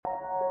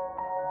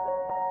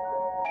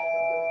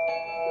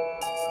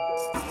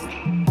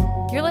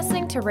You're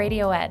listening to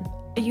Radio Ed,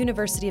 a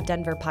University of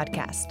Denver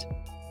podcast.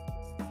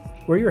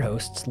 We're your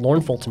hosts,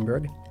 Lauren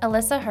Fultonberg,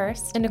 Alyssa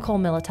Hurst, and Nicole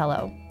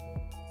Militello.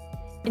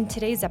 In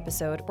today's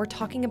episode, we're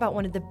talking about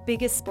one of the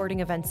biggest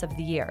sporting events of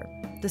the year,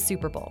 the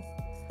Super Bowl.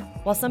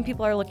 While some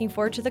people are looking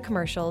forward to the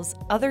commercials,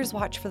 others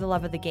watch for the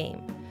love of the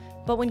game.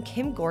 But when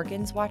Kim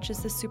Gorgons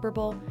watches the Super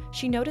Bowl,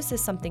 she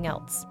notices something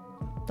else: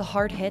 the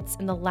hard hits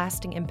and the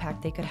lasting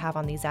impact they could have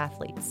on these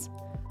athletes.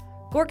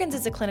 Gorgons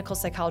is a clinical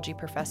psychology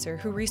professor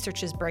who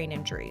researches brain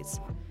injuries.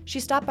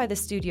 She stopped by the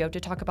studio to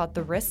talk about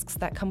the risks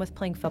that come with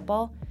playing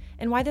football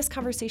and why this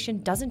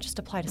conversation doesn't just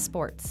apply to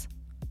sports.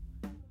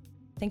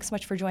 Thanks so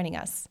much for joining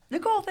us.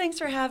 Nicole, thanks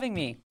for having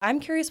me.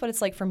 I'm curious what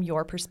it's like from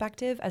your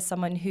perspective as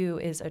someone who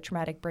is a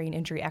traumatic brain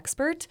injury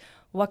expert.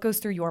 What goes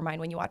through your mind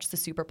when you watch the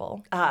Super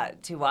Bowl?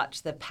 To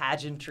watch the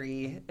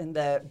pageantry and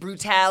the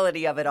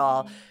brutality of it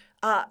all.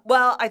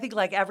 Well, I think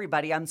like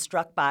everybody, I'm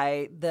struck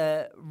by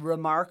the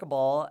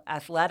remarkable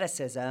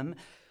athleticism.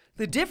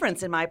 The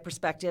difference in my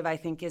perspective, I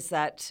think, is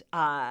that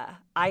I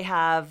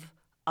have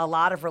a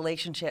lot of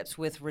relationships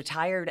with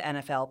retired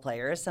NFL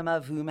players, some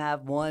of whom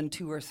have 1,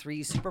 2, or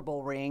 3 Super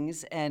Bowl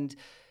rings, and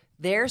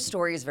their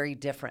story is very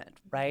different,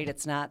 right?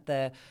 It's not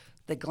the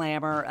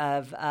glamour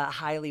of a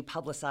highly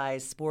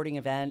publicized sporting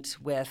event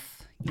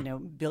with,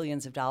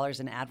 billions of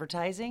dollars in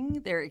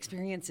advertising. Their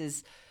experience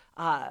is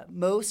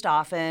most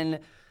often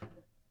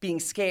being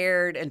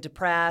scared and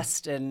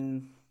depressed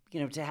and,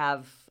 to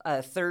have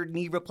a third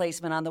knee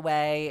replacement on the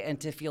way and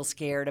to feel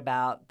scared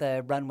about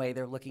the runway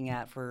they're looking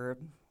at for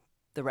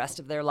the rest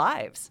of their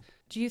lives.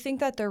 Do you think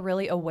that they're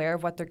really aware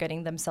of what they're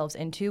getting themselves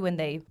into when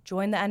they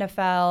join the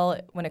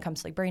NFL, when it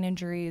comes to brain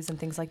injuries and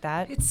things like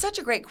that? It's such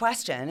a great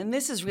question. And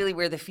this is really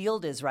where the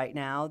field is right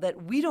now,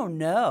 that we don't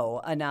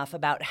know enough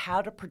about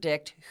how to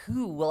predict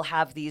who will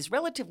have these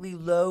relatively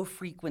low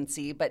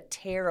frequency but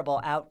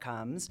terrible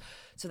outcomes.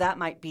 So that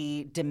might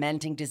be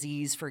dementing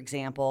disease, for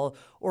example,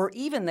 or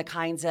even the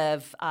kinds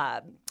of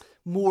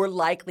more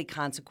likely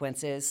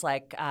consequences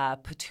like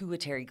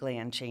pituitary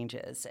gland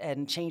changes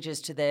and changes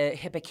to the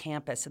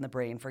hippocampus in the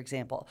brain, for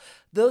example.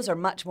 Those are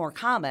much more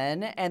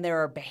common, and there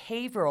are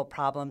behavioral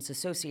problems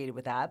associated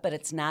with that, but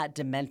it's not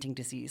dementing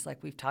disease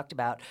like we've talked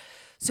about.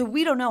 So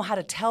we don't know how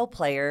to tell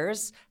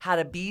players how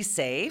to be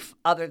safe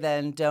other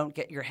than don't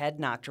get your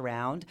head knocked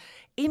around.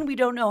 And we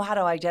don't know how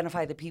to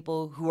identify the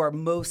people who are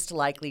most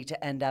likely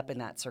to end up in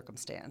that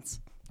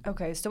circumstance.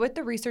 Okay, so with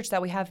the research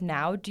that we have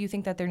now, do you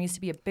think that there needs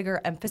to be a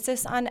bigger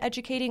emphasis on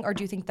educating, or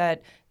do you think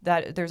that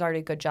there's already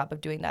a good job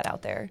of doing that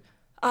out there?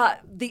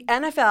 The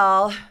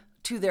NFL,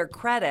 to their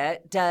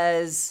credit,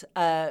 does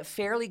a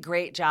fairly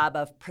great job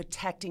of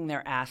protecting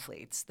their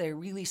athletes. They're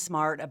really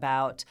smart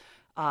about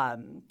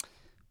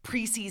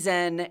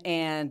preseason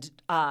and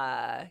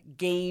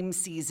game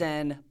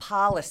season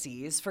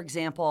policies. For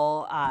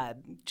example,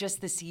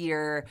 just this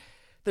year,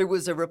 there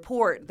was a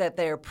report that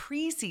their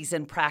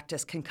preseason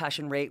practice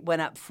concussion rate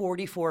went up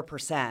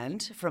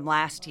 44% from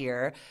last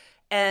year.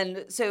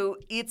 And so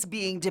it's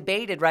being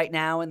debated right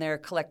now in their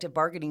collective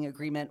bargaining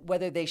agreement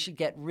whether they should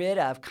get rid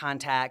of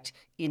contact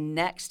in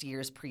next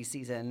year's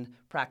preseason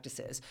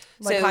practices.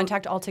 Like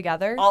contact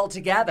altogether?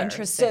 Altogether.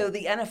 Interesting. So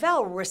the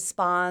NFL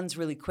responds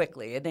really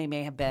quickly, and they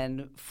may have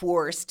been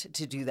forced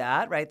to do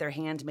that, right? Their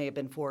hand may have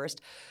been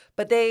forced,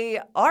 but they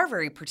are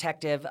very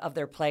protective of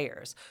their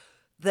players.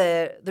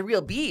 The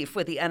real beef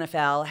with the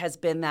NFL has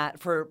been that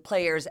for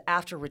players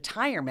after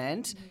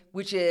retirement,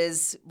 which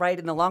is right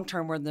in the long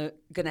term where they're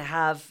going to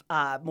have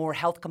more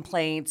health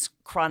complaints,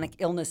 chronic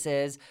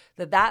illnesses,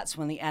 that's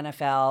when the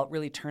NFL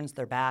really turns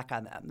their back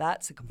on them.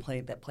 That's a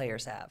complaint that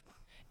players have.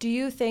 Do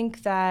you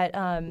think that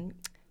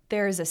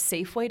there is a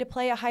safe way to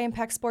play a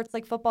high-impact sports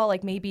like football,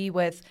 like maybe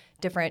with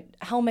different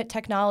helmet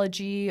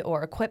technology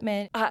or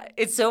equipment?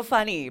 It's so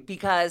funny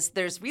because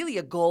there's really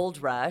a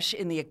gold rush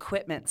in the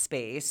equipment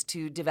space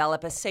to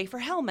develop a safer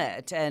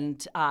helmet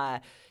and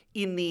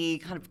in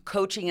the kind of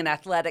coaching and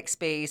athletic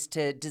space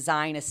to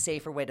design a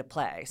safer way to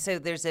play. So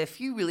there's a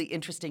few really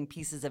interesting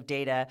pieces of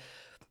data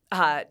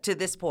to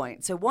this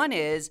point. So one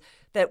is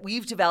that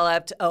we've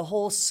developed a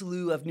whole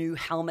slew of new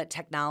helmet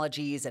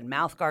technologies and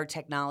mouthguard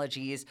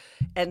technologies,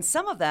 and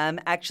some of them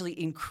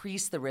actually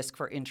increase the risk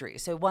for injury.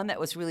 So one that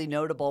was really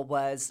notable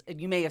was,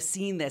 and you may have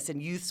seen this in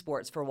youth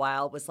sports for a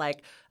while, was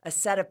like a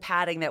set of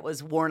padding that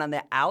was worn on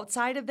the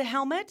outside of the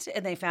helmet,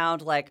 and they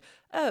found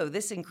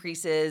this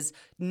increases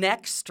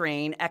neck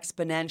strain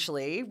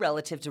exponentially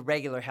relative to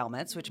regular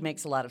helmets, which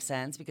makes a lot of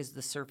sense because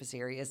the surface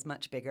area is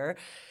much bigger.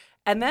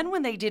 And then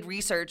when they did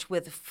research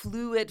with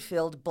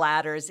fluid-filled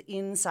bladders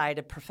inside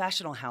of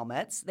professional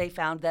helmets, they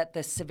found that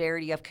the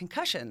severity of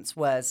concussions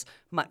was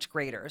much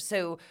greater.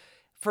 So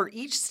for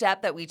each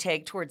step that we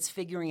take towards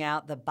figuring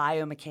out the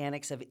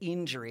biomechanics of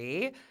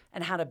injury,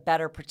 and how to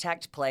better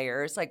protect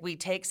players. Like, we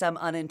take some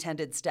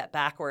unintended step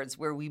backwards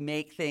where we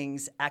make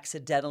things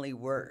accidentally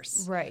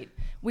worse. Right.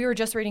 We were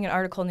just reading an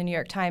article in the New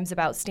York Times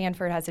about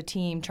Stanford has a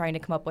team trying to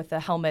come up with a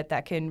helmet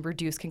that can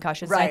reduce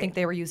concussions. Right. And I think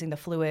they were using the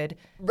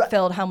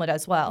fluid-filled helmet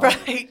as well.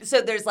 Right.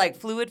 So there's like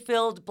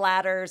fluid-filled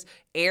bladders,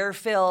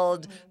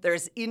 air-filled,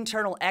 there's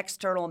internal,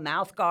 external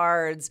mouth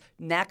guards,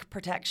 neck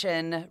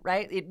protection,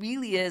 right? It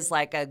really is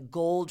like a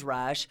gold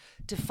rush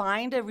to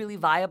find a really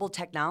viable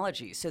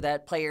technology so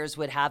that players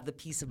would have the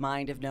peace of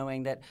mind of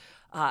knowing that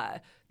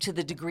to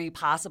the degree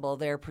possible,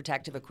 their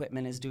protective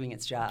equipment is doing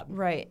its job.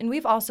 Right. And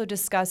we've also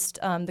discussed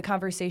the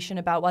conversation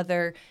about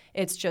whether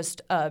it's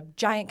just a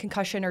giant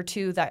concussion or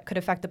two that could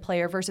affect the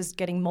player versus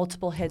getting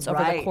multiple hits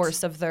over the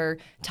course of their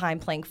time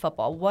playing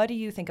football. What do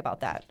you think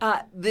about that?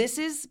 This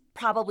is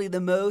probably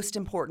the most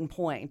important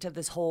point of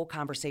this whole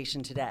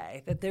conversation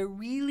today, that there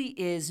really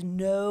is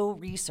no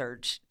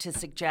research to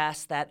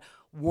suggest that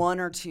one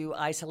or two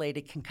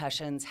isolated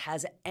concussions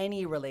has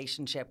any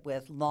relationship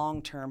with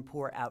long-term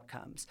poor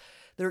outcomes.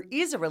 There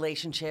is a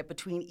relationship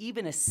between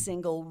even a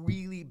single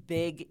really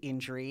big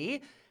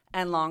injury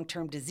and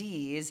long-term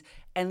disease.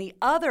 And the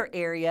other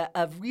area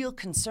of real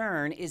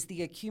concern is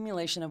the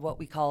accumulation of what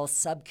we call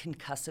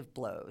subconcussive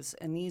blows.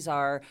 And these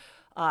are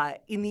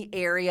in the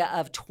area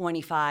of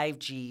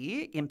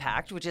 25G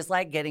impact, which is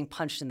like getting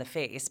punched in the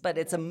face, but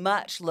it's a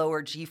much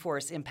lower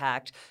G-force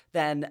impact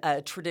than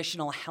a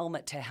traditional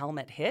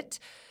helmet-to-helmet hit.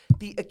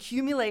 The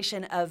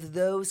accumulation of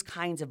those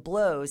kinds of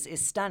blows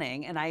is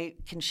stunning, and I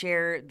can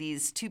share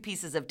these two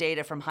pieces of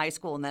data from high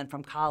school and then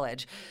from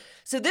college.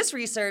 So this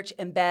research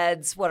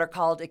embeds what are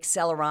called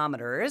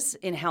accelerometers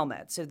in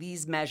helmets. So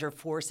these measure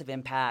force of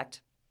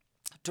impact,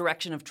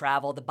 direction of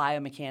travel, the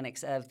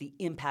biomechanics of the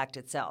impact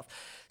itself.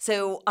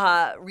 So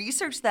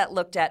research that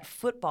looked at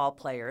football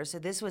players, so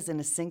this was in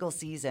a single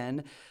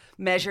season,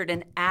 measured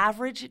an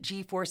average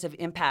G-force of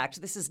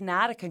impact. This is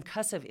not a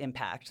concussive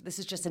impact. This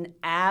is just an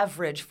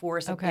average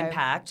force of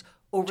impact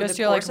over just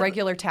the your course like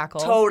regular tackle.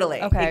 Totally.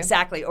 Okay.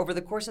 Exactly. Over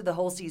the course of the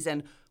whole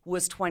season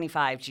was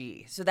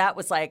 25G. So that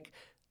was like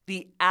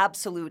the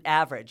absolute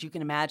average. You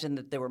can imagine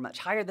that there were much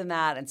higher than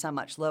that and some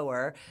much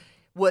lower.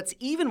 What's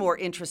even more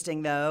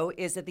interesting, though,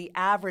 is that the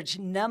average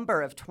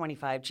number of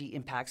 25G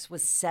impacts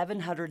was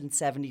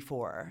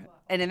 774.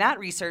 And in that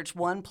research,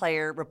 one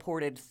player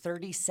reported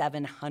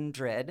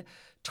 3,700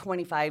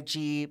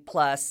 25G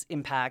plus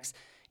impacts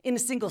in a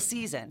single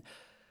season.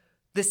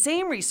 The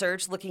same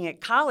research looking at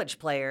college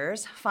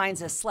players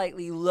finds a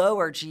slightly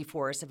lower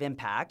G-force of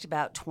impact,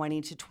 about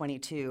 20 to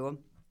 22,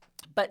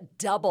 but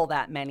double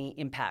that many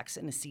impacts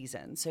in a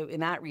season. So in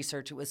that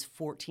research, it was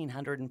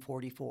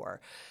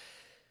 1,444.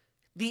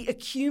 The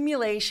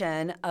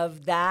accumulation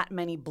of that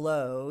many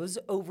blows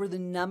over the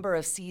number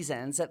of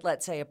seasons that,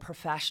 let's say, a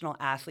professional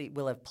athlete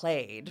will have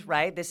played,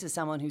 right? This is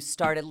someone who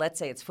started, let's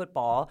say it's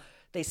football.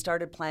 They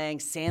started playing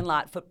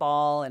sandlot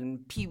football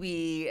and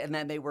pee-wee, and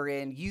then they were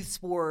in youth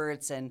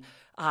sports and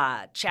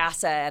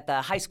CHSAA at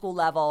the high school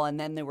level, and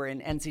then they were in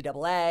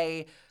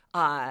NCAA.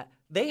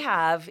 They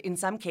have, in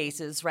some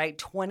cases, right,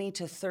 20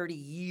 to 30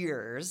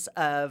 years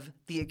of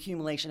the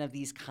accumulation of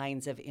these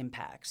kinds of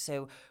impacts.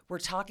 So we're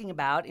talking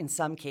about, in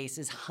some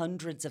cases,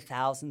 hundreds of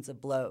thousands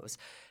of blows.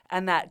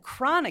 And that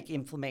chronic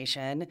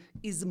inflammation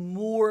is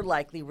more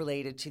likely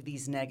related to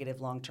these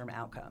negative long-term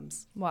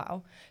outcomes.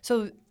 Wow.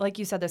 So like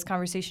you said, this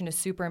conversation is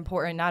super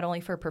important, not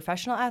only for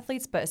professional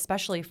athletes, but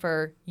especially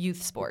for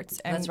youth sports.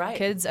 And that's right.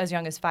 Kids as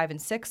young as 5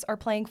 and 6 are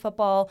playing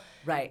football.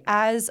 Right.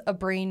 As a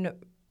brain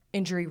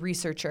injury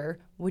researcher,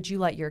 would you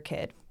let your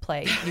kid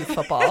play youth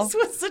football? This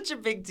was such a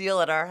big deal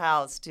at our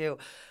house, too.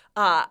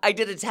 I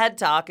did a TED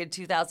Talk in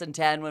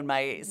 2010 when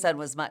my son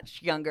was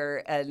much younger,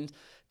 and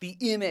the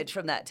image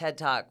from that TED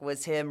Talk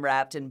was him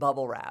wrapped in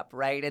bubble wrap,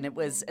 right? And it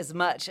was as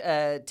much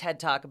a TED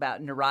Talk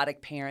about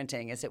neurotic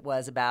parenting as it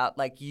was about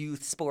like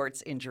youth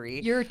sports injury.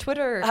 Your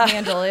Twitter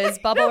handle is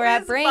Bubble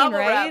Wrap Brain, Bubble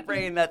right? Wrap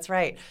Brain, that's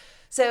right.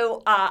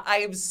 So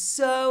I am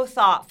so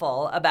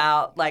thoughtful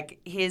about like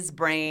his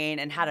brain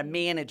and how to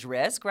manage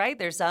risk, right?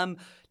 There's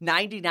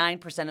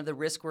 99% of the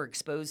risk we're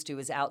exposed to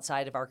is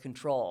outside of our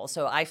control.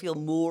 So I feel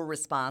more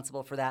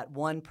responsible for that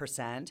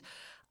 1%.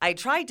 I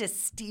tried to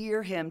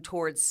steer him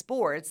towards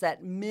sports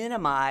that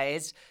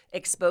minimized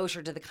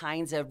exposure to the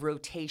kinds of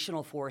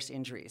rotational force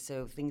injuries.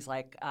 So things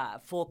like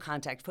full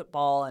contact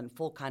football and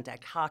full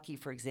contact hockey,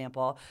 for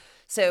example.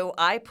 So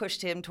I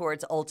pushed him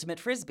towards ultimate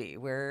frisbee,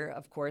 where,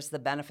 of course, the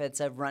benefits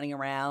of running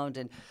around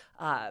and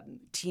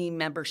team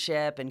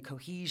membership and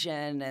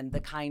cohesion and the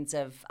kinds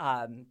of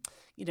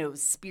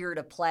spirit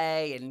of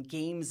play and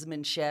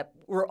gamesmanship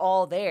were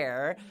all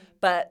there,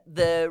 but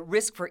the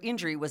risk for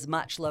injury was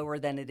much lower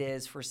than it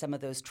is for some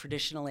of those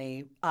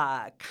traditionally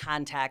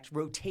contact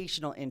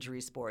rotational injury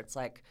sports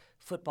like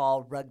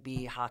football,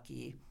 rugby,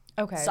 hockey,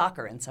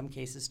 soccer in some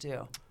cases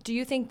too. Do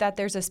you think that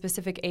there's a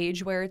specific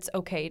age where it's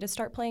okay to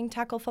start playing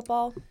tackle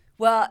football?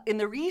 Well, in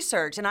the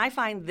research, and I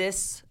find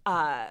this,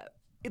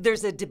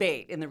 there's a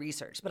debate in the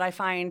research, but I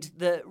find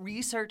the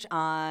research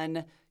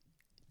on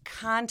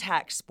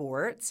contact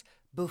sports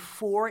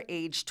before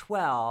age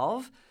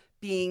 12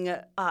 being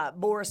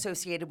more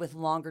associated with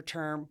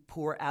longer-term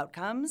poor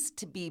outcomes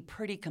to be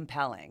pretty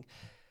compelling.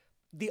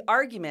 The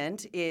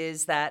argument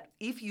is that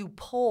if you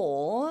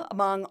poll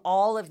among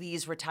all of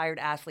these retired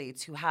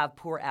athletes who have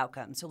poor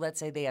outcomes, so let's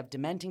say they have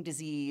dementing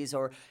disease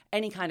or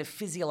any kind of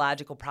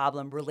physiological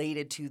problem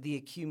related to the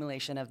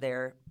accumulation of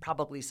their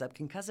probably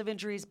subconcussive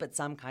injuries, but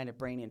some kind of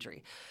brain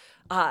injury.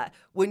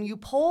 When you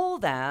poll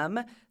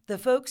them, the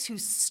folks who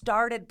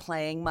started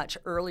playing much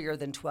earlier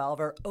than 12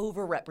 are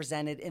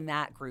overrepresented in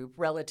that group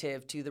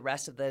relative to the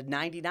rest of the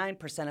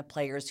 99% of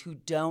players who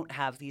don't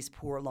have these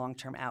poor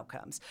long-term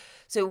outcomes.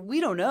 So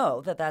we don't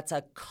know that that's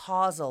a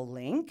causal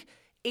link.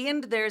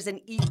 And there's an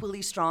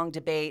equally strong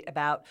debate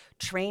about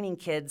training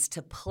kids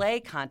to play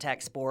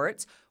contact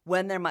sports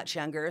when they're much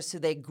younger so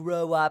they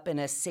grow up in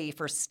a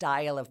safer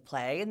style of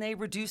play and they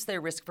reduce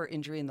their risk for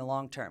injury in the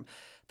long term.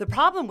 The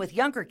problem with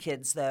younger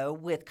kids, though,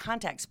 with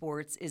contact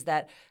sports is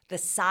that the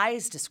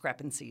size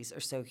discrepancies are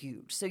so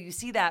huge. So you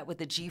see that with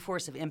the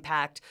G-force of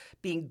impact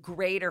being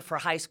greater for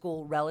high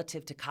school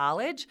relative to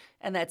college,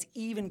 and that's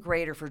even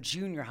greater for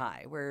junior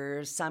high,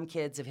 where some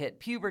kids have hit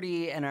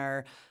puberty and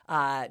are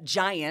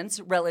giants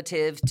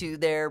relative to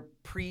their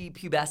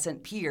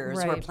prepubescent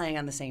peers who are playing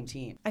on the same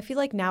team. I feel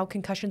like now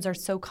concussions are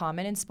so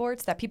common in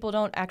sports that people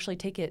don't actually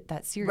take it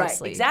that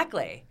seriously. Right,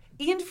 exactly.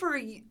 And for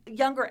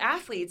younger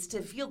athletes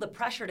to feel the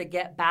pressure to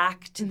get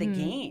back to the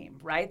game,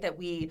 right? That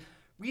we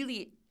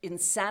really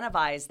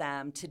incentivize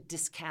them to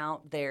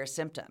discount their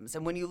symptoms.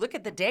 And when you look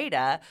at the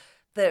data,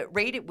 the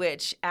rate at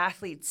which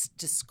athletes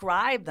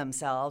describe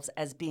themselves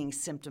as being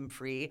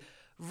symptom-free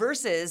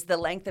versus the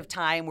length of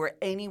time where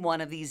any one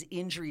of these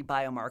injury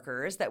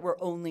biomarkers that we're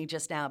only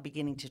just now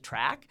beginning to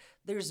track,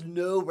 there's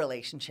no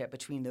relationship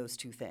between those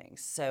two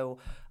things. So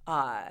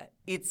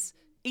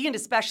and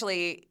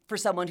especially for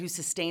someone who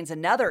sustains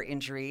another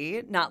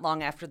injury not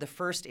long after the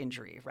first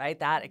injury, right?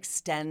 That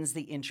extends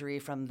the injury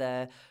from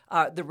the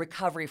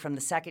recovery from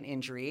the second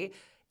injury.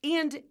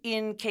 And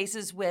in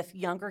cases with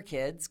younger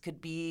kids,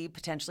 could be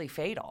potentially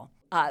fatal.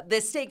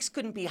 The stakes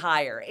couldn't be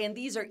higher. And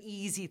these are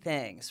easy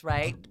things,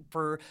 right?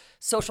 For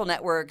social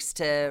networks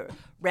to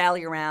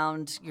rally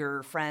around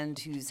your friend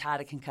who's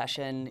had a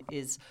concussion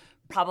is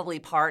probably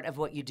part of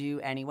what you do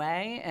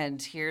anyway.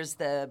 And here's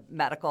the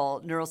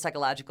medical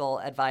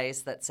neuropsychological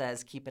advice that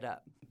says keep it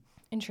up.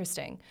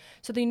 Interesting.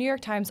 So the New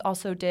York Times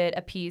also did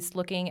a piece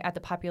looking at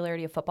the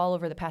popularity of football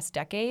over the past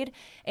decade.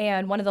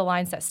 And one of the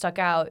lines that stuck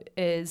out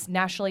is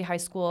nationally high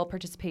school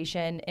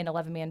participation in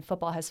 11-man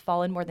football has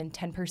fallen more than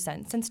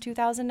 10% since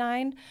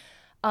 2009.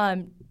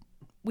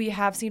 We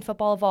have seen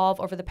football evolve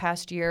over the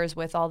past years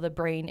with all the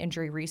brain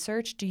injury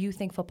research. Do you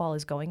think football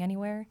is going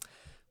anywhere?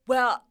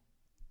 Well,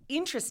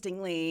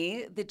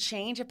 interestingly, the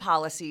change of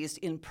policies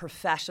in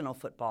professional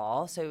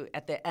football, so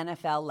at the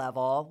NFL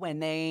level, when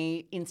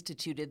they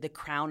instituted the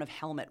crown of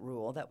helmet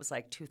rule, that was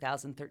like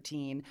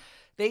 2013,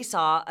 they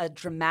saw a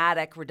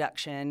dramatic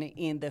reduction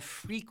in the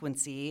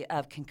frequency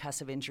of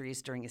concussive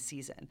injuries during a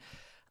season.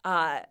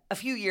 A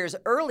few years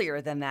earlier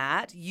than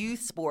that,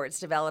 youth sports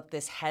developed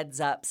this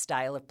heads-up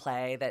style of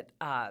play that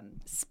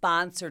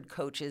sponsored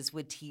coaches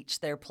would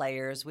teach their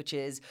players, which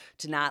is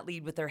to not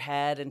lead with their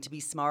head and to be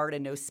smart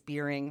and no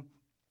spearing.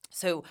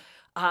 So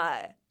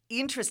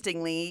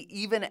interestingly,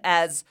 even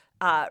as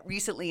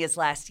recently as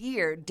last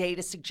year,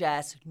 data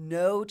suggests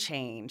no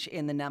change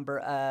in the number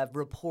of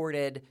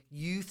reported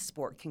youth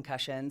sport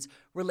concussions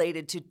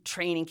related to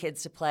training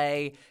kids to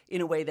play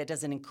in a way that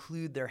doesn't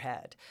include their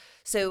head.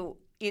 So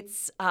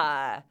it's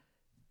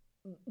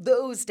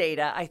those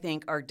data, I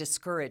think, are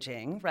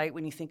discouraging, right?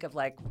 When you think of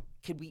like,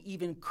 could we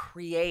even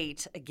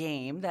create a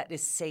game that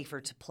is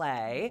safer to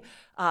play?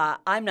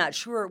 I'm not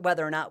sure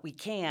whether or not we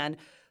can.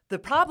 The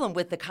problem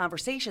with the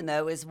conversation,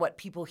 though, is what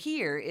people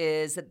hear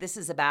is that this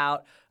is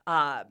about,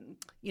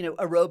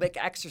 aerobic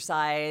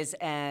exercise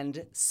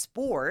and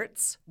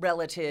sports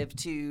relative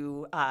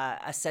to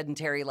a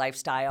sedentary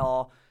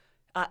lifestyle.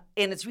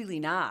 And it's really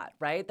not,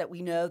 right? That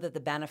we know that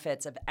the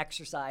benefits of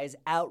exercise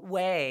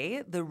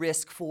outweigh the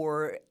risk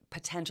for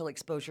potential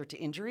exposure to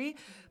injury.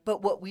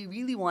 But what we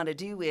really want to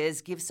do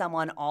is give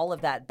someone all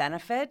of that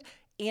benefit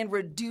and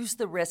reduce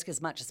the risk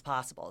as much as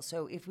possible.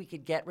 So if we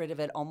could get rid of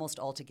it almost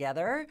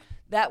altogether,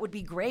 that would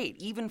be great,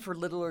 even for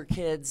littler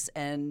kids,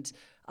 and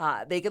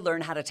they could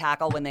learn how to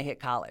tackle when they hit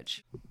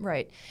college.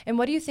 Right. And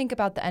what do you think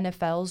about the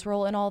NFL's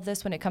role in all of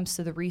this when it comes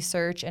to the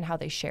research and how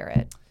they share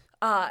it?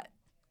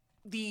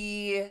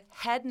 The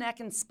Head,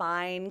 Neck, and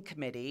Spine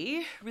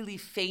Committee really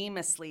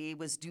famously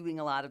was doing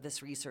a lot of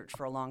this research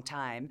for a long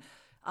time.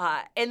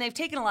 And they've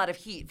taken a lot of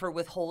heat for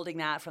withholding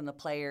that from the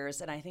players.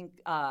 And I think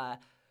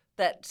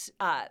that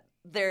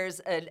there's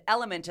an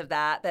element of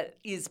that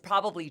is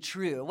probably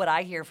true. What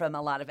I hear from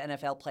a lot of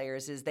NFL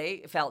players is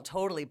they felt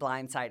totally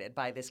blindsided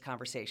by this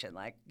conversation.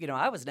 Like,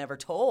 I was never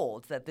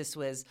told that this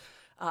was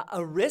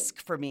a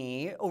risk for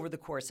me over the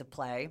course of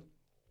play.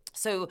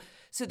 So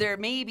there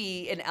may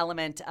be an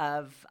element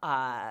of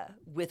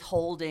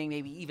withholding,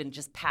 maybe even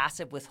just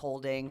passive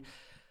withholding.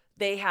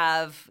 They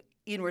have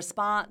in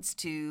response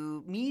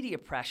to media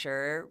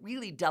pressure,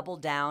 really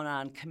doubled down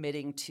on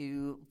committing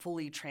to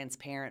fully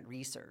transparent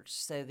research.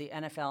 So the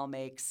NFL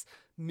makes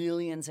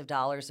millions of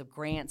dollars of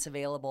grants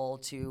available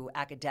to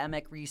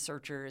academic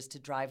researchers to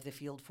drive the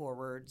field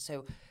forward.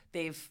 So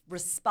they've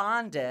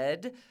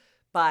responded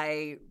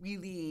by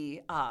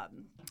really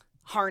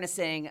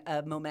harnessing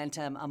a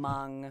momentum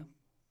among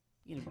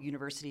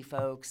university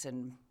folks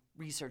and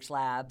research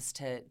labs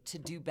to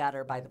do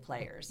better by the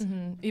players.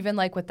 Mm-hmm. Even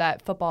like with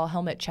that football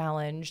helmet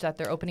challenge that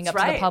they're opening up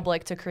to the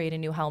public to create a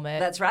new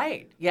helmet. That's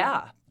right.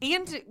 Yeah.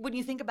 And when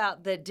you think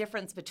about the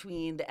difference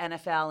between the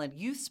NFL and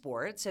youth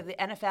sports, so the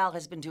NFL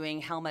has been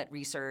doing helmet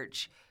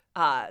research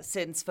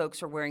since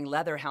folks were wearing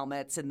leather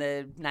helmets in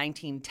the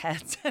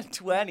 1910s and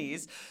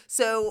 20s.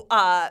 So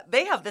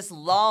they have this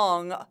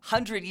long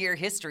 100-year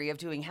history of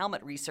doing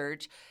helmet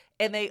research.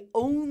 And they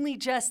only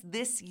just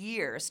this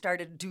year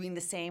started doing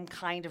the same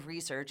kind of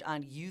research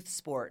on youth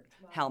sport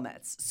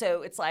helmets.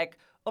 So it's like,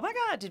 oh my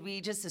God, did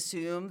we just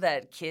assume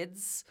that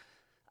kids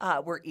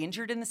were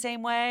injured in the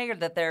same way, or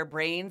that their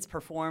brains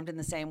performed in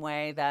the same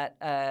way that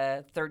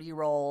a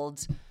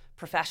 30-year-old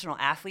professional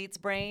athlete's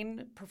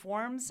brain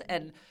performs?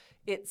 And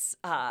it's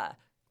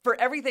for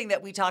everything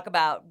that we talk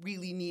about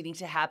really needing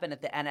to happen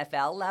at the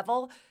NFL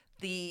level,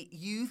 the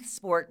youth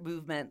sport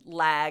movement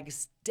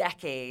lags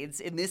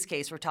decades. In this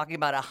case, we're talking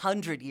about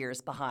 100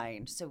 years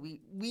behind. So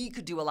we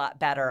could do a lot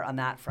better on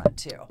that front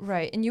too.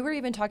 Right. And you were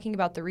even talking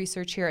about the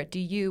research here at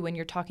DU when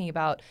you're talking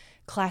about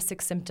classic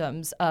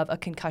symptoms of a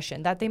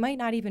concussion, that they might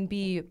not even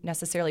be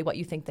necessarily what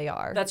you think they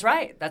are. That's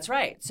right. That's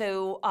right.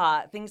 So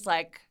things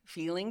like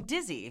feeling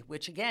dizzy,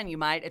 which again, you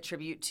might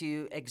attribute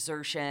to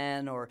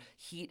exertion or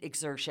heat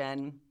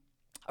exertion,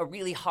 a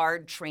really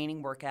hard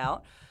training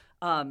workout.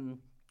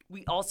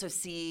 We also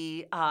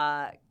see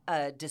a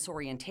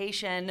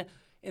disorientation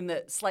in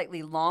the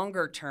slightly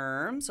longer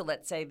term. So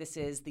let's say this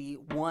is the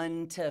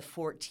 1 to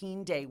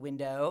 14-day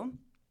window.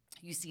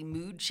 You see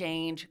mood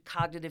change,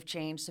 cognitive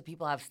change. So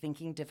people have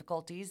thinking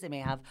difficulties. They may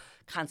have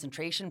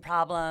concentration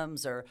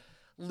problems or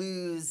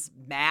lose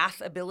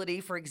math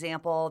ability, for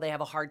example. They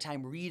have a hard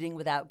time reading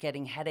without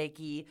getting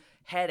headachy.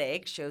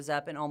 Headache shows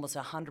up in almost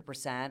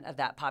 100% of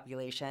that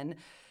population.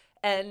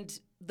 And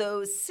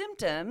those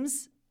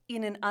symptoms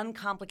in an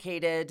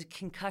uncomplicated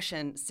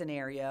concussion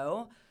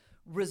scenario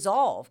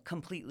resolve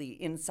completely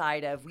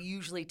inside of, we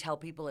usually tell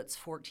people it's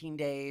 14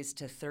 days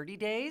to 30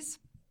 days.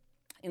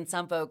 In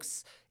some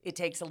folks, it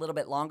takes a little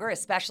bit longer,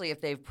 especially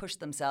if they've pushed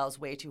themselves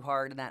way too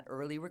hard in that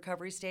early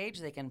recovery stage.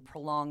 They can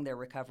prolong their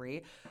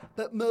recovery.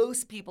 But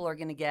most people are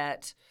going to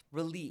get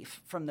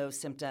relief from those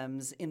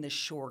symptoms in the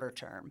shorter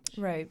term.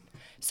 Right.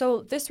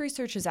 So this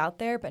research is out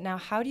there, but now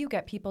how do you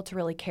get people to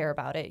really care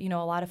about it? You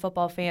know, a lot of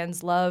football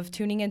fans love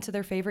tuning into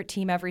their favorite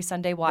team every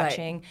Sunday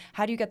watching. Right.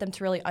 How do you get them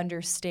to really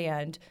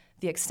understand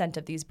the extent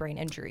of these brain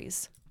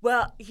injuries?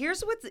 Well,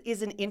 here's what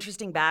is an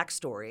interesting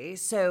backstory.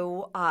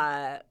 So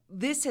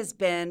this has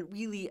been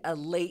really a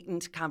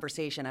latent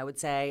conversation, I would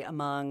say,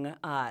 among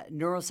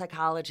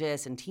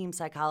neuropsychologists and team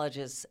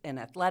psychologists and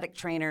athletic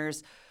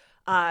trainers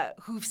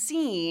who've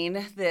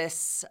seen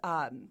this,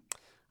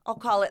 I'll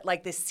call it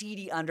like the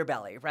seedy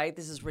underbelly, right?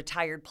 This is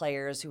retired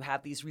players who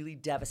have these really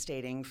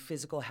devastating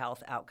physical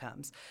health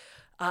outcomes.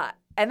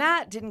 And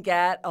that didn't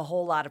get a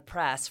whole lot of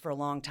press for a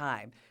long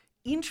time.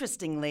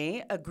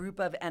 Interestingly, a group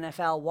of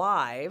NFL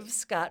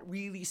wives got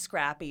really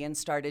scrappy and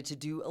started to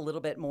do a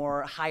little bit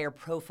more higher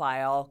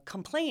profile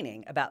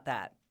complaining about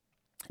that.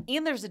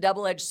 And there's a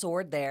double-edged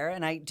sword there,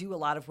 and I do a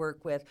lot of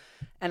work with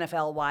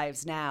NFL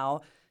wives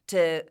now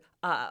to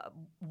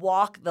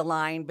walk the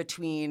line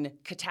between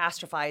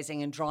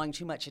catastrophizing and drawing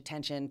too much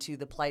attention to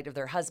the plight of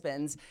their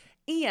husbands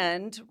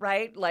and,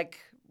 right, like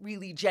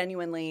really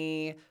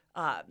genuinely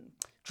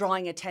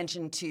drawing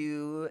attention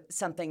to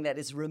something that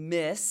is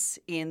remiss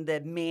in the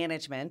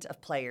management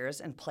of players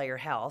and player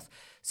health.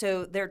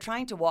 So they're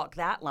trying to walk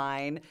that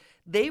line.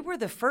 They were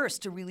the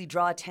first to really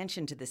draw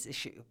attention to this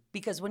issue,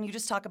 because when you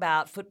just talk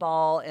about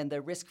football and the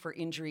risk for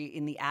injury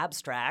in the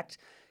abstract,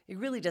 it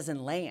really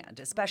doesn't land,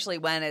 especially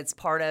when it's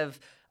part of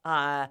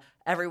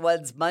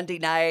everyone's Monday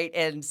night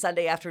and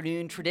Sunday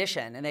afternoon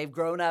tradition, and they've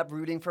grown up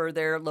rooting for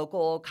their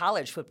local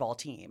college football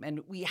team.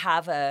 And we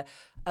have a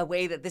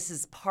way that this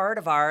is part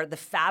of the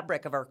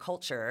fabric of our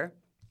culture.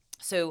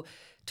 So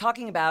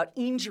talking about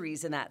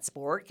injuries in that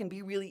sport can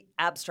be really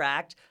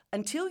abstract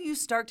until you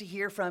start to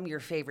hear from your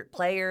favorite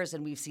players.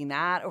 And we've seen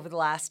that over the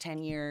last 10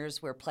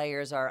 years where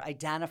players are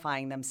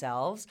identifying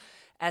themselves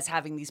as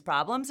having these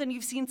problems. And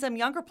you've seen some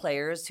younger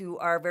players who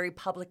are very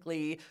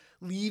publicly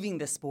leaving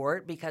the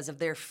sport because of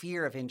their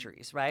fear of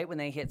injuries, right? When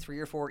they hit 3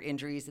 or 4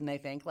 injuries and they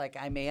think, like,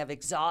 I may have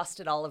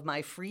exhausted all of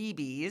my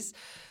freebies.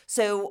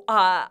 So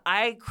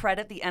I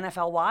credit the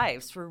NFL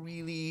wives for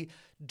really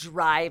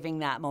driving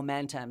that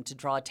momentum to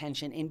draw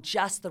attention in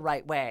just the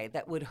right way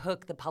that would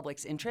hook the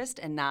public's interest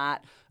and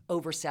not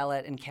oversell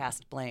it and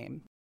cast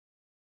blame.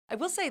 I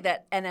will say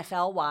that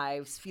NFL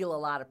wives feel a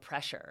lot of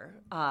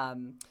pressure.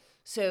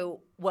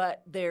 So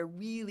what they're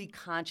really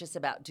conscious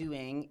about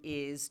doing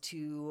is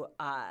to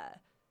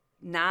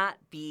not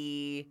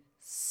be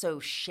so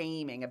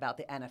shaming about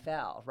the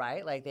NFL,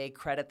 right? Like they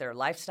credit their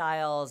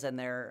lifestyles and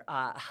their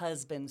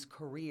husbands'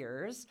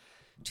 careers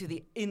to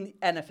the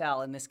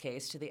NFL, in this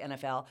case, to the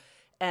NFL.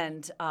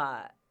 And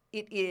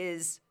it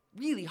is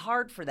really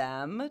hard for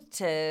them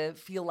to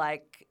feel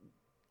like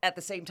at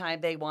the same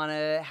time they want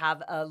to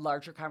have a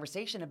larger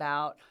conversation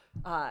about,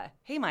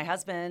 hey, my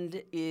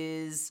husband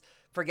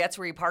forgets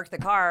where he parked the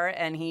car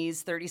and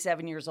he's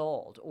 37 years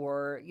old.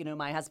 Or,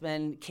 my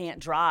husband can't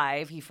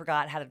drive. He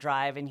forgot how to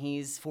drive and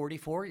he's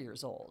 44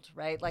 years old,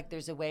 right? Like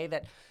there's a way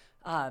that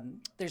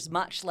there's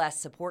much less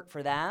support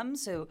for them.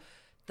 So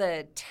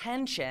the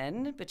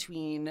tension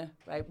between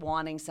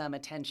wanting some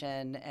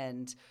attention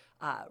and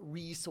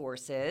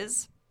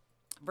resources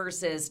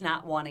versus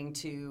not wanting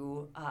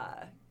to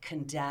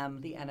condemn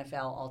the NFL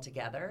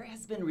altogether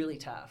has been really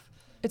tough.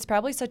 It's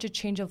probably such a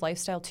change of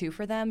lifestyle, too,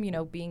 for them,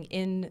 being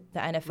in the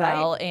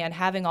NFL and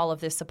having all of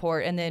this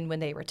support. And then when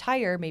they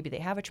retire, maybe they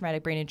have a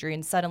traumatic brain injury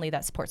and suddenly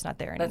that support's not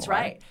there anymore. That's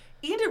right.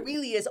 And it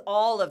really is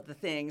all of the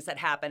things that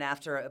happen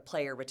after a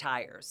player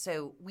retires.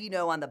 So we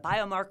know on the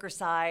biomarker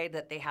side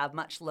that they have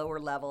much lower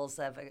levels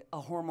of a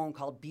hormone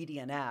called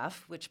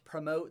BDNF, which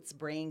promotes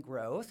brain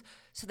growth.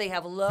 So they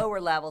have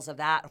lower levels of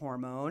that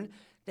hormone.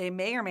 They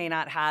may or may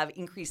not have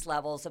increased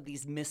levels of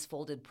these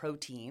misfolded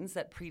proteins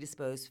that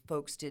predispose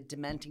folks to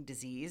dementing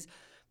disease.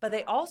 But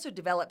they also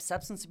develop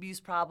substance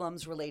abuse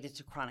problems related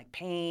to chronic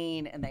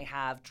pain, and they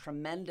have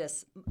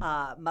tremendous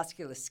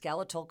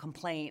musculoskeletal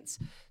complaints.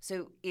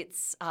 So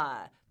it's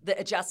the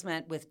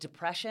adjustment with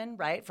depression,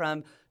 right,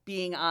 from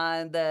being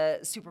on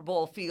the Super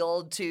Bowl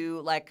field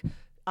to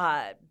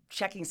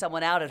checking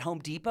someone out at Home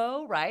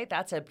Depot, right?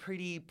 That's a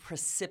pretty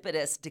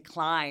precipitous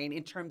decline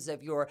in terms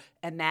of your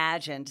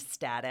imagined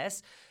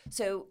status.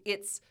 So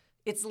it's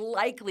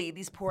likely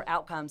these poor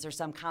outcomes are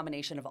some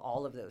combination of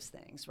all of those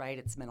things, right?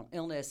 It's mental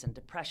illness and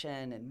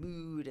depression and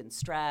mood and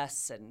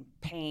stress and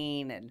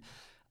pain and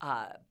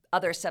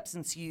other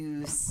substance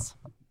use.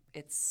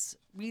 It's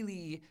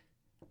really,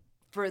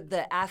 for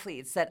the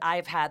athletes that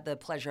I've had the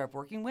pleasure of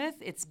working with,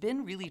 it's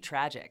been really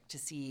tragic to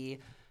see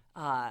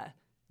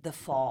the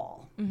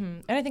fall. Mm-hmm.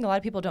 And I think a lot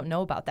of people don't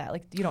know about that.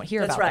 Like, you don't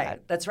hear about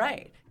that. That's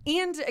right.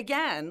 And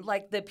again,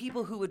 like the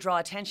people who would draw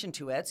attention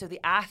to it, so the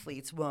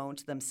athletes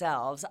won't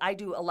themselves. I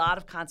do a lot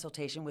of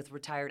consultation with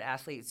retired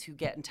athletes who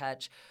get in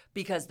touch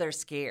because they're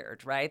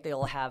scared, right?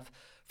 They'll have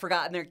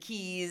forgotten their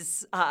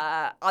keys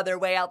on their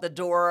way out the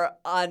door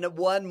on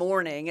one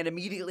morning, and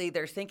immediately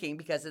they're thinking,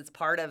 because it's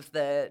part of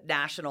the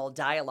national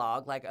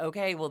dialogue, like,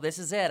 okay, well, this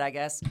is it. I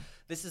guess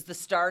this is the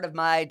start of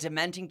my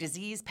dementing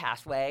disease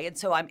pathway. And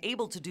so I'm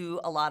able to do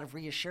a lot of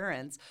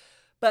reassurance.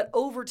 But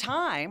over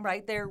time,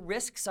 right, their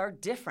risks are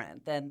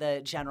different than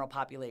the general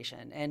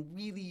population and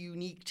really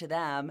unique to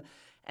them.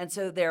 And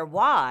so their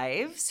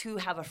wives, who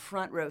have a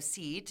front row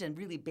seat and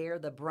really bear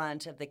the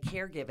brunt of the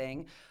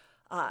caregiving,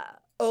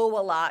 owe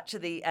a lot to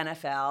the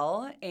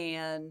NFL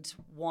and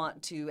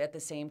want to, at the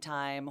same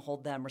time,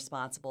 hold them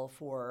responsible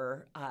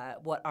for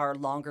what are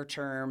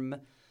longer-term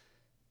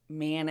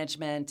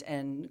management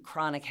and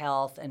chronic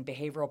health and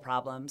behavioral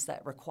problems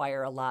that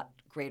require a lot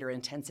greater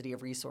intensity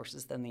of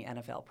resources than the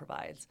NFL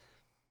provides.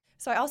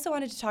 So I also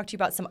wanted to talk to you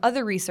about some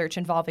other research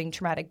involving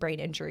traumatic brain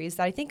injuries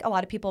that I think a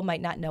lot of people might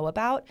not know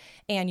about.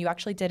 And you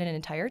actually did an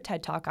entire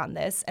TED Talk on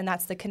this, and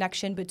that's the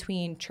connection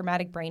between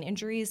traumatic brain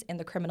injuries and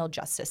the criminal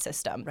justice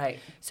system. Right.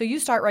 So you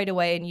start right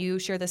away and you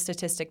share the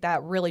statistic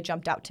that really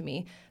jumped out to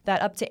me,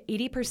 that up to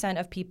 80%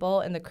 of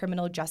people in the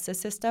criminal justice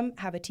system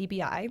have a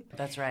TBI.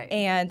 That's right.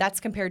 And that's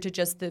compared to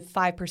just the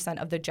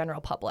 5% of the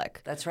general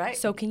public. That's right.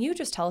 So can you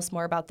just tell us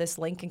more about this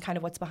link and kind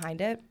of what's behind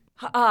it?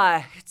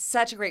 It's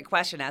such a great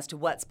question as to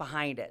what's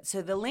behind it.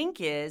 So the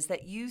link is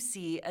that you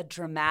see a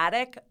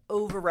dramatic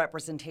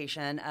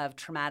overrepresentation of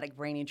traumatic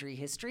brain injury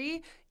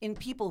history in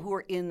people who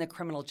are in the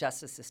criminal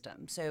justice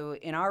system. So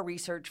in our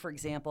research, for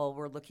example,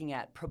 we're looking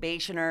at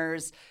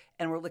probationers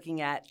and we're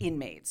looking at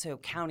inmates, so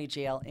county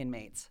jail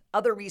inmates.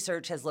 Other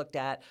research has looked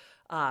at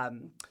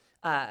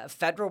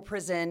federal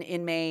prison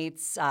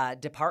inmates,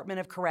 Department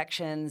of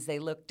Corrections. They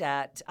looked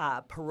at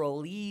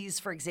parolees,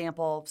 for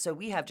example. So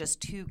we have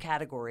just two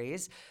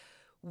categories.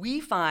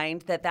 We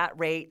find that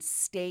rate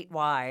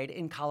statewide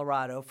in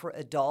Colorado for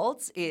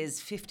adults is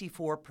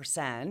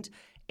 54%,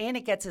 and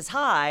it gets as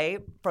high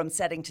from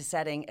setting to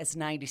setting as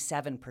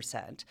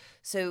 97%.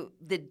 So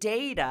the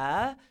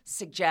data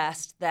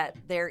suggests that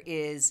there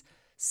is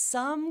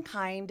some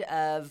kind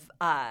of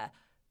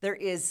there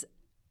is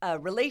a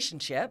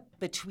relationship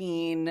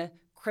between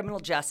criminal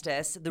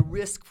justice, the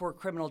risk for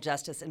criminal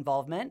justice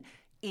involvement,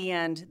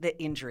 and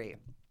the injury.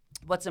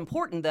 What's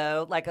important,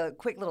 though, like a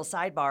quick little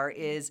sidebar,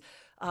 is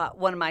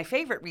one of my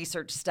favorite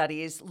research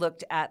studies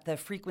looked at the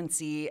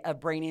frequency of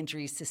brain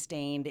injuries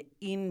sustained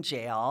in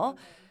jail.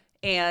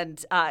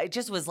 And it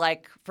just was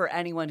like, for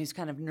anyone who's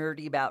kind of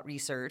nerdy about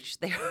research,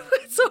 they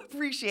would so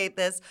appreciate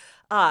this.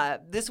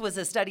 This was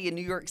a study in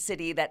New York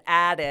City that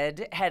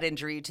added head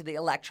injury to the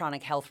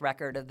electronic health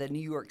record of the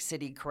New York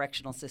City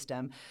correctional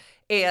system.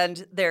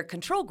 And their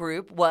control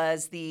group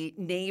was the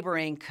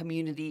neighboring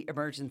community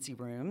emergency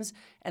rooms.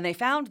 And they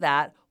found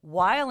that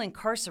while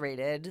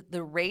incarcerated,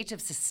 the rate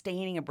of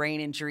sustaining a brain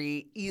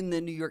injury in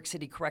the New York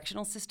City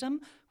correctional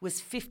system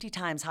was 50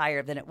 times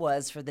higher than it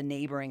was for the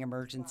neighboring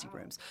emergency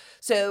rooms.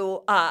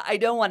 So I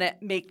don't want to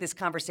make this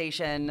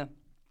conversation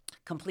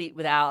complete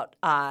without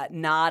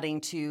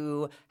nodding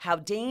to how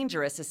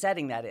dangerous a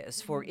setting that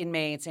is for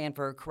inmates and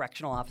for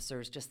correctional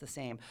officers, just the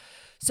same.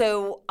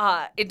 So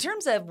in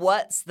terms of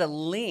what's the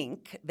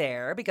link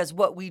there, because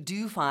what we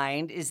do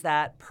find is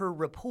that per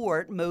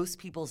report, most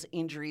people's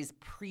injuries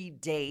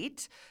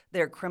predate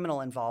their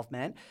criminal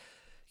involvement.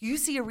 You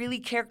see a really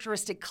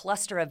characteristic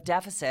cluster of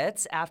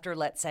deficits after,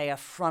 let's say, a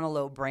frontal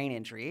lobe brain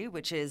injury,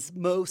 which is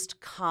most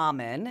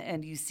common.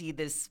 And you see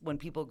this when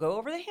people go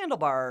over the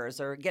handlebars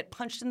or get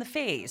punched in the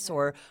face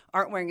or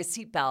aren't wearing a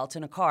seatbelt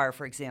in a car,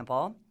 for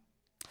example.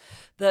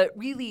 The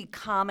really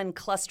common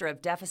cluster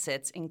of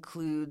deficits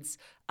includes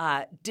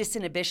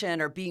disinhibition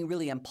or being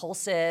really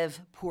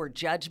impulsive, poor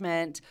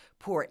judgment,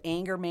 poor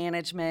anger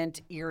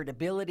management,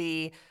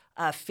 irritability,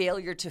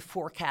 failure to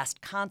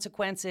forecast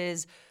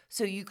consequences.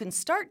 So you can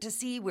start to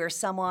see where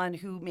someone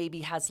who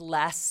maybe has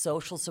less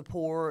social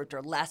support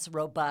or less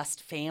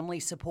robust family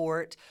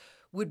support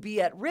would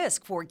be at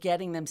risk for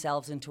getting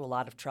themselves into a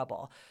lot of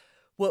trouble.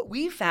 What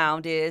we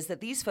found is that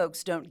these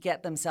folks don't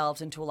get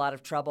themselves into a lot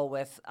of trouble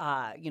with,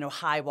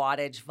 high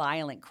wattage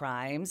violent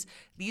crimes.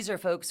 These are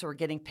folks who are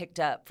getting picked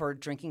up for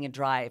drinking and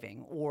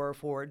driving or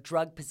for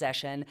drug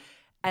possession,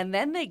 and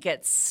then they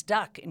get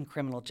stuck in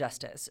criminal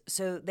justice.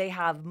 So they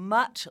have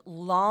much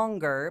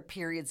longer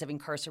periods of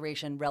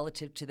incarceration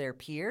relative to their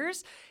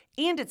peers.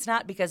 And it's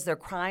not because their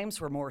crimes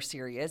were more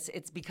serious.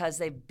 It's because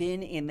they've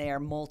been in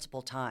there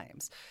multiple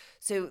times.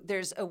 So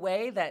there's a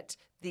way that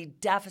the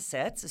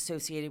deficits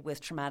associated with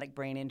traumatic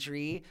brain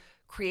injury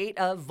create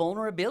a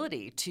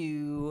vulnerability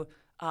to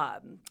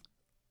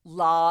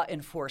law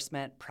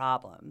enforcement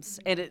problems.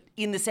 And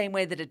in the same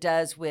way that it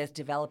does with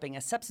developing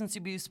a substance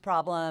abuse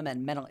problem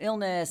and mental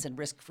illness and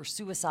risk for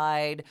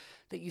suicide,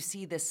 that you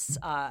see this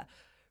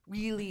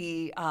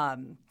really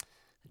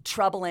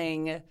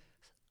troubling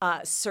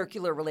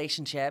circular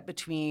relationship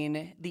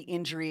between the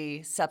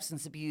injury,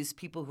 substance abuse.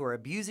 People who are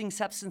abusing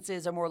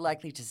substances are more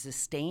likely to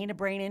sustain a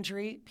brain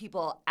injury.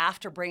 People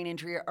after brain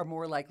injury are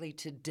more likely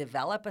to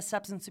develop a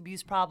substance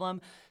abuse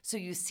problem. So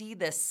you see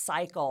this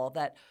cycle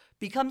that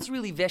becomes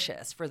really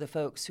vicious for the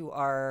folks who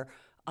are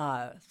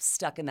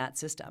stuck in that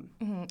system.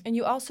 Mm-hmm. And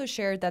you also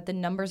shared that the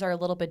numbers are a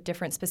little bit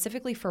different,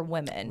 specifically for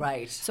women.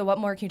 Right. So what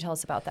more can you tell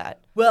us about that?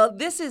 Well,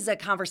 this is a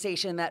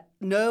conversation that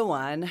no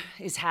one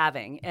is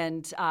having.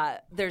 And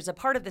there's a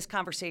part of this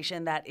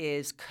conversation that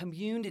is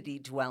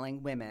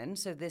community-dwelling women.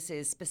 So this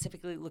is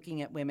specifically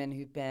looking at women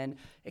who've been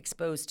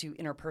exposed to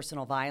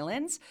interpersonal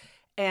violence.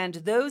 And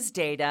those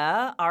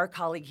data, our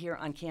colleague here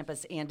on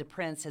campus, Anne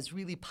DePrince, has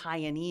really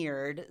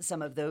pioneered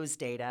some of those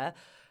data.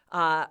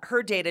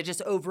 Her data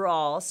just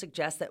overall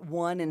suggests that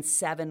 1 in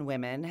 7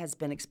 women has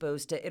been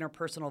exposed to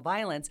interpersonal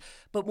violence.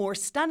 But more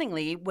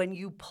stunningly, when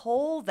you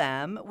poll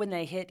them when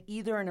they hit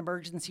either an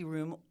emergency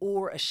room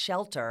or a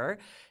shelter,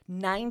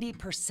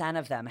 90%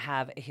 of them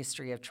have a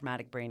history of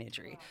traumatic brain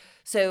injury.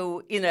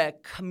 So in a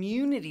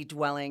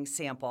community-dwelling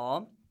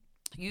sample,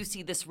 you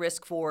see this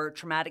risk for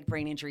traumatic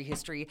brain injury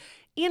history,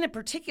 and in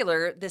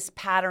particular, this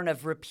pattern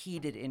of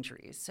repeated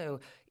injuries. So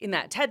in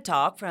that TED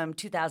Talk from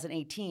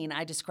 2018,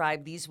 I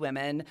described these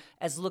women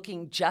as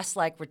looking just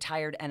like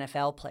retired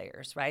NFL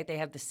players, right? They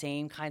have the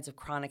same kinds of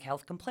chronic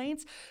health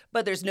complaints,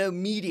 but there's no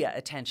media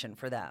attention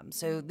for them.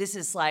 So this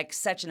is like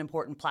such an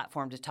important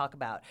platform to talk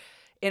about.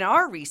 In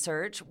our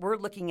research, we're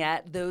looking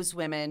at those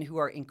women who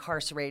are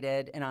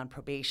incarcerated and on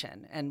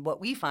probation. And what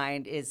we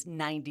find is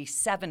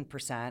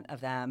 97%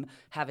 of them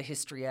have a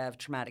history of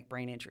traumatic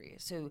brain injury.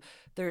 So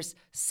there's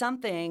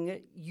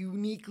something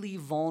uniquely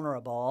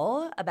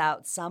vulnerable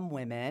about some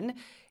women,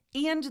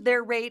 and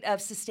their rate of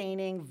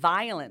sustaining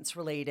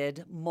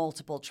violence-related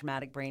multiple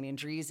traumatic brain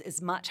injuries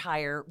is much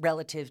higher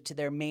relative to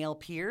their male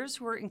peers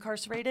who are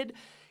incarcerated.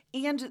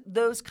 And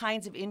those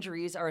kinds of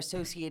injuries are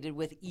associated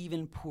with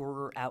even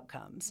poorer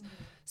outcomes.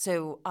 Mm-hmm.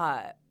 So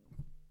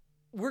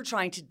we're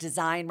trying to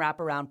design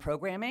wraparound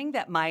programming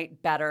that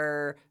might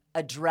better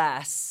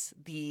address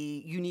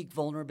the unique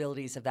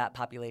vulnerabilities of that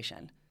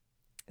population.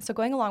 So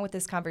going along with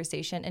this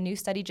conversation, a new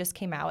study just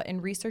came out,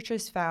 and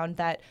researchers found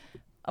that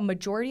a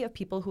majority of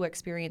people who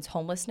experience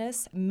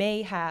homelessness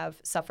may have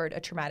suffered a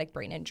traumatic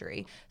brain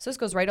injury. So this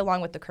goes right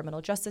along with the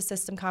criminal justice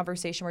system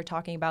conversation we're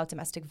talking about,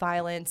 domestic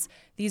violence.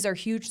 These are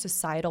huge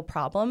societal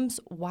problems.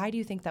 Why do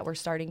you think that we're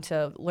starting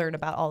to learn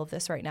about all of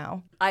this right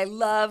now? I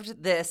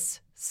loved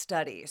this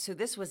study. So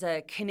this was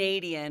a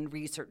Canadian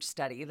research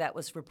study that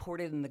was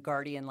reported in The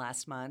Guardian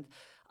last month.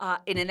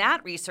 And in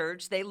that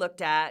research, they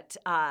looked at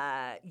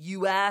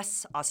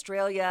U.S.,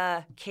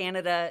 Australia,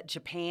 Canada,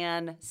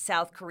 Japan,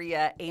 South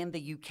Korea, and the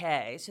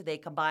U.K. So they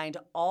combined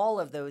all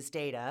of those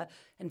data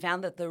and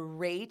found that the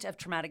rate of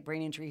traumatic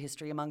brain injury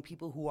history among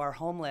people who are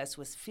homeless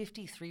was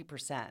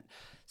 53%.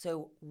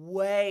 So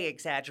way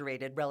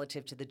exaggerated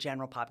relative to the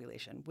general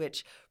population,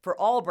 which for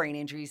all brain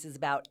injuries is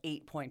about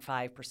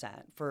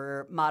 8.5%.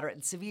 For moderate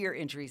and severe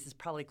injuries is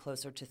probably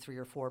closer to 3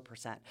 or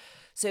 4%.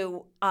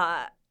 So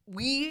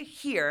we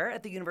here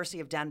at the University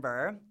of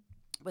Denver,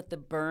 with the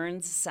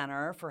Burns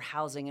Center for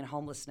Housing and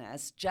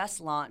Homelessness, just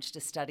launched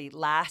a study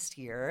last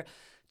year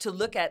to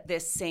look at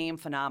this same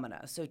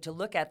phenomena. So to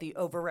look at the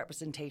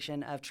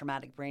overrepresentation of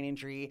traumatic brain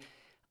injury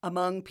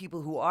among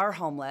people who are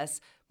homeless.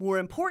 More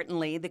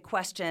importantly, the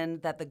question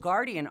that the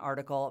Guardian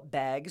article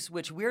begs,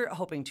 which we're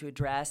hoping to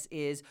address,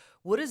 is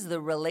what is the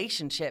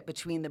relationship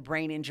between the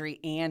brain injury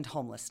and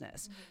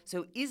homelessness? Mm-hmm.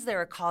 So is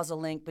there a causal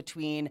link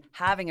between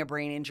having a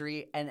brain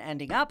injury and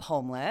ending up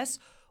homeless?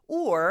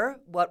 Or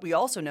what we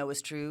also know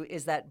is true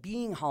is that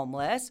being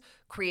homeless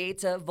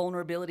creates a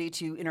vulnerability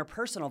to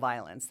interpersonal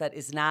violence. That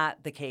is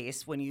not the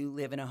case when you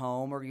live in a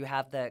home or you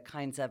have the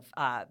kinds of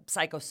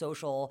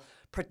psychosocial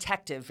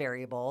protective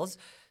variables.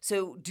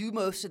 So do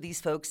most of these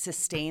folks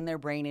sustain their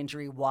brain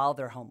injury while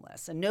they're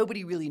homeless? And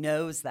nobody really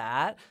knows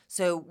that.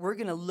 So we're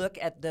going to look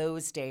at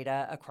those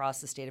data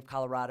across the state of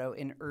Colorado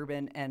in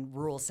urban and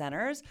rural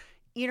centers,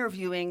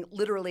 interviewing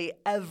literally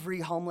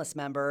every homeless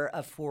member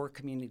of 4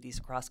 communities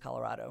across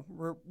Colorado.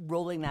 We're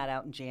rolling that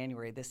out in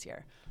January this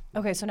year.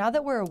 Okay, so now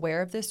that we're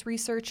aware of this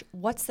research,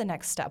 what's the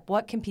next step?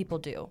 What can people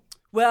do?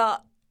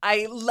 Well,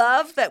 I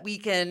love that we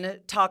can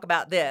talk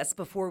about this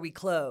before we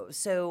close.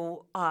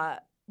 So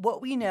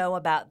what we know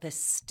about the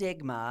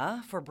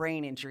stigma for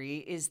brain injury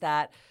is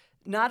that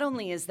not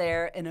only is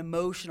there an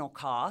emotional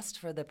cost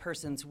for the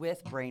persons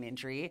with brain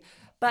injury,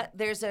 but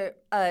there's a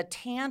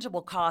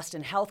tangible cost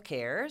in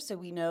healthcare. So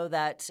we know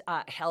that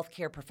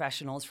healthcare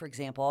professionals, for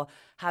example,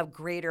 have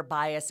greater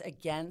bias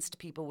against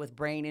people with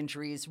brain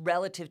injuries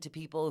relative to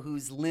people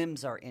whose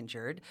limbs are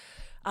injured.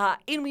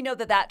 And we know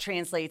that that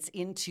translates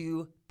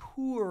into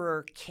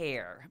poorer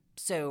care.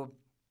 So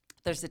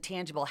there's a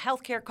tangible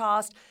healthcare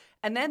cost.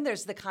 And then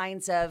there's the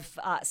kinds of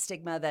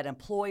stigma that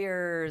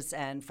employers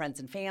and friends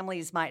and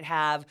families might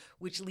have,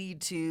 which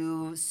lead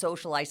to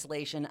social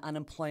isolation,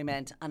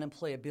 unemployment,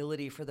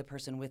 unemployability for the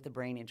person with the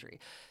brain injury.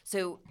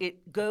 So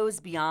it goes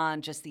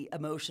beyond just the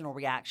emotional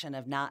reaction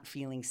of not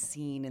feeling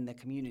seen in the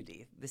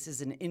community. This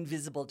is an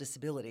invisible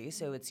disability,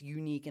 so it's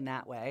unique in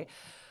that way.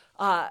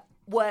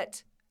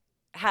 What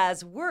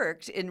has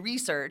worked in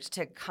research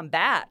to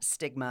combat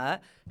stigma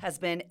has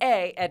been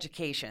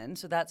education.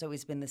 So that's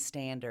always been the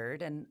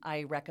standard. And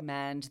I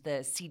recommend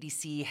the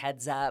CDC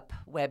Heads Up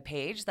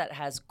webpage that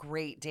has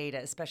great data,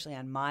 especially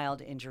on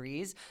mild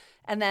injuries.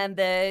 And then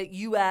the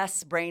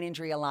U.S. Brain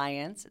Injury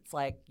Alliance, it's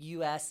like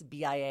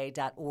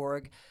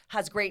usbia.org,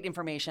 has great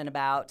information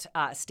about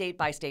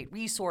state-by-state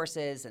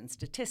resources and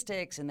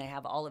statistics, and they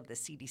have all of the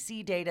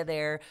CDC data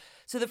there.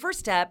 So the first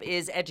step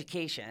is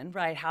education,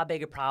 right? How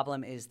big a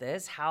problem is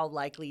this? How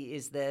likely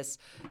is this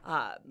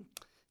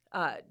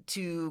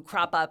to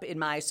crop up in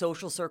my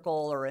social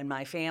circle or in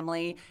my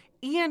family?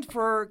 And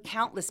for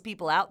countless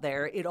people out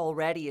there, it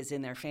already is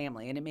in their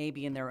family, and it may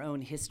be in their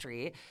own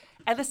history.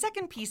 And the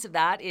second piece of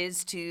that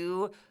is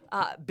to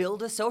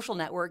build a social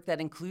network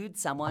that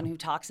includes someone who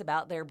talks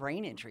about their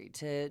brain injury,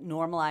 to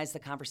normalize the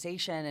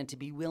conversation and to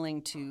be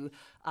willing to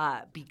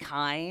be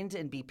kind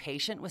and be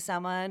patient with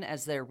someone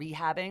as they're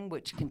rehabbing,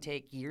 which can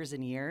take years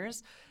and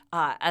years.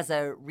 As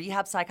a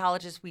rehab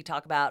psychologist, we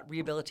talk about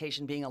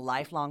rehabilitation being a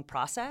lifelong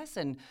process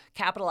and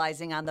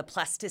capitalizing on the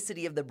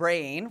plasticity of the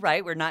brain,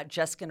 right? We're not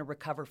just going to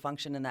recover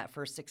function in that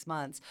first 6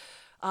 months.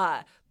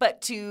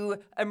 But to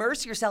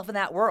immerse yourself in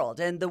that world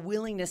and the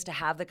willingness to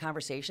have the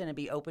conversation and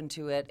be open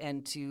to it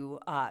and to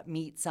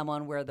meet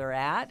someone where they're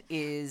at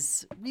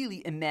is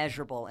really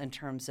immeasurable in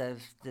terms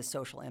of the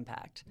social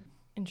impact.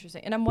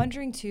 Interesting. And I'm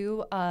wondering,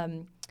 too,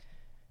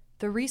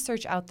 the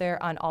research out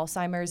there on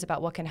Alzheimer's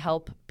about what can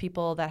help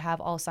people that have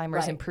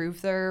Alzheimer's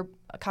improve their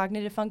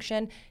cognitive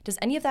function, does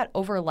any of that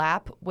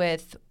overlap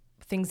with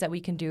things that we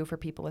can do for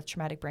people with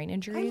traumatic brain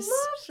injuries? I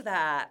love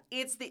that.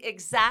 It's the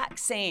exact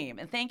same.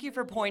 And thank you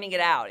for pointing it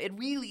out. It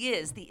really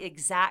is the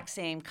exact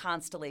same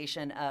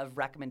constellation of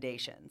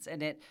recommendations.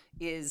 And it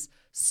is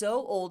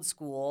so old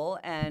school.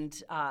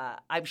 And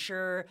I'm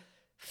sure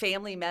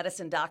family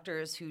medicine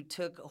doctors who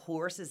took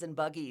horses and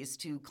buggies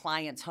to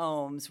clients'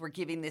 homes were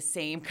giving this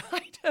same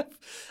kind of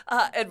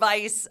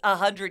advice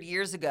 100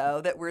 years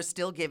ago that we're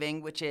still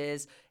giving, which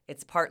is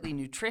it's partly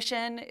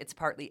nutrition, it's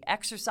partly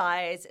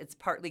exercise, it's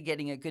partly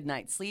getting a good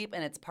night's sleep,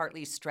 and it's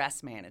partly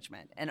stress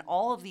management. And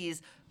all of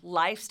these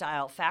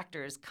lifestyle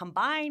factors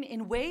combine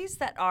in ways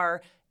that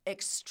are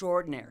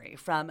extraordinary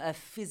from a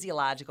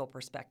physiological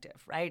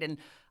perspective, right? And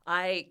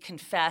I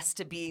confess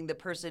to being the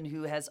person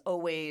who has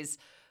always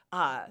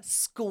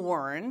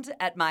scorned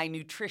at my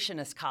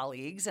nutritionist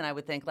colleagues, and I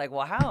would think like,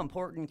 well, how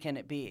important can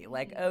it be?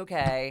 Like,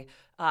 okay,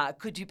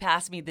 could you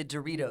pass me the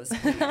Doritos,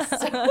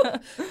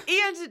 please?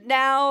 And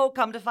now,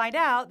 come to find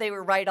out, they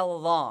were right all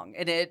along.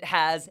 And it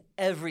has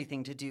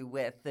everything to do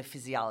with the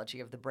physiology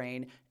of the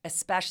brain,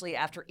 especially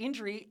after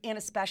injury and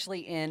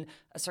especially in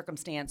a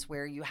circumstance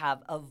where you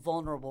have a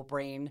vulnerable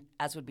brain,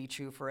 as would be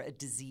true for a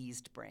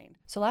diseased brain.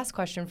 So last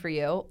question for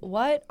you.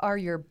 What are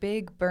your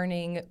big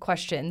burning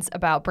questions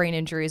about brain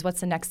injuries?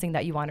 What's the next thing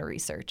that you want to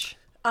research?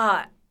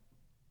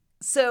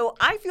 So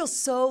I feel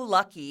so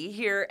lucky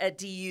here at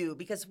DU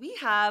because we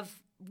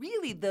have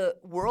really the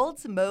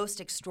world's most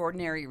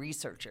extraordinary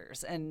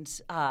researchers. And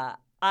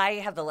I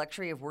have the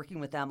luxury of working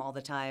with them all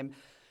the time.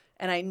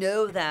 And I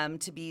know them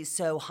to be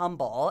so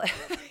humble.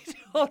 They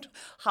don't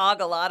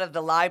hog a lot of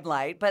the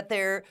limelight, but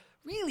they're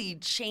really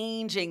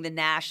changing the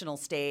national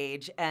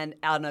stage. And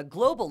on a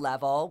global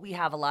level, we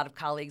have a lot of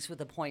colleagues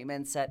with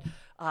appointments at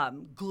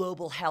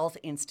global health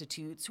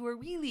institutes who are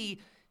really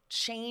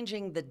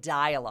changing the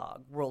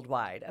dialogue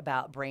worldwide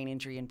about brain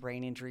injury and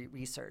brain injury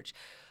research.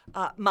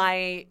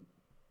 My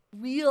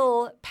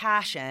real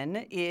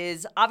passion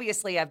is,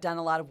 obviously, I've done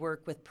a lot of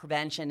work with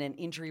prevention and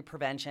injury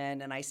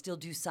prevention, and I still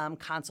do some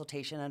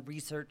consultation on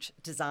research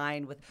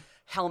design with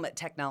helmet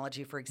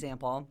technology, for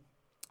example.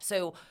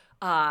 So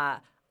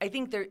I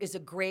think there is a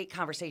great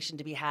conversation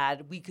to be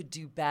had. We could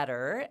do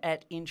better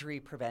at injury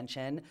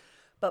prevention.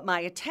 But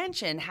my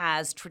attention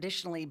has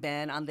traditionally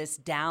been on this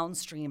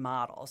downstream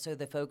model. So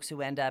the folks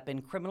who end up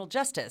in criminal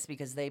justice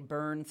because they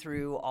burn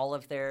through all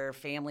of their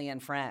family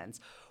and friends,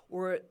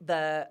 or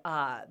the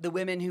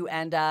women who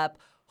end up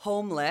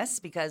homeless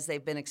because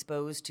they've been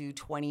exposed to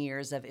 20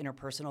 years of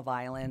interpersonal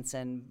violence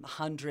and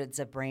hundreds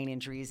of brain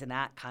injuries in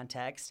that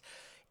context,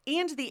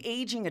 and the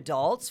aging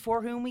adults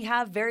for whom we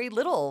have very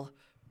little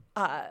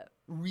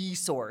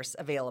resource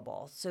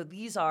available. So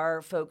these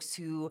are folks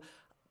who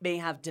may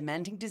have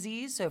dementing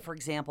disease. So, for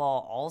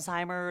example,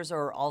 Alzheimer's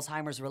or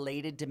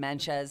Alzheimer's-related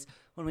dementias.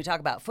 When we talk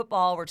about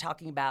football, we're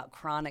talking about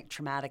chronic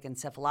traumatic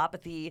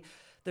encephalopathy.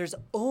 There's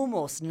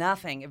almost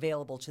nothing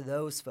available to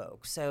those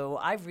folks. So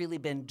I've really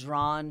been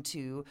drawn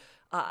to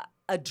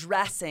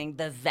addressing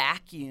the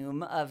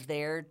vacuum of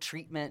their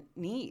treatment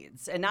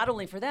needs. And not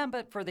only for them,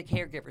 but for the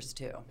caregivers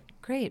too.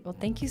 Great. Well,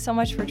 thank you so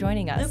much for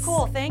joining us.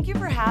 Nicole, thank you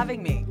for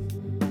having me.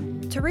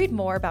 To read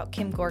more about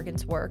Kim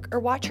Gorgon's work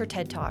or watch her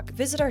TED Talk,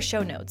 visit our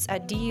show notes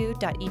at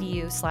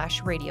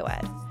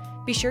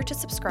du.edu/radioed. Be sure to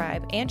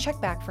subscribe and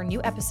check back for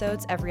new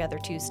episodes every other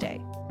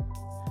Tuesday.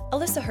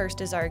 Alyssa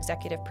Hurst is our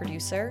executive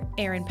producer,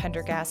 Aaron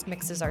Pendergast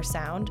mixes our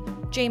sound,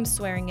 James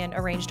Swearingen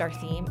arranged our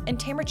theme, and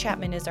Tamara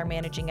Chapman is our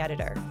managing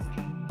editor.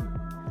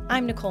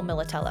 I'm Nicole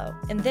Militello,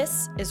 and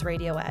this is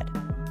Radio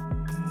Ed.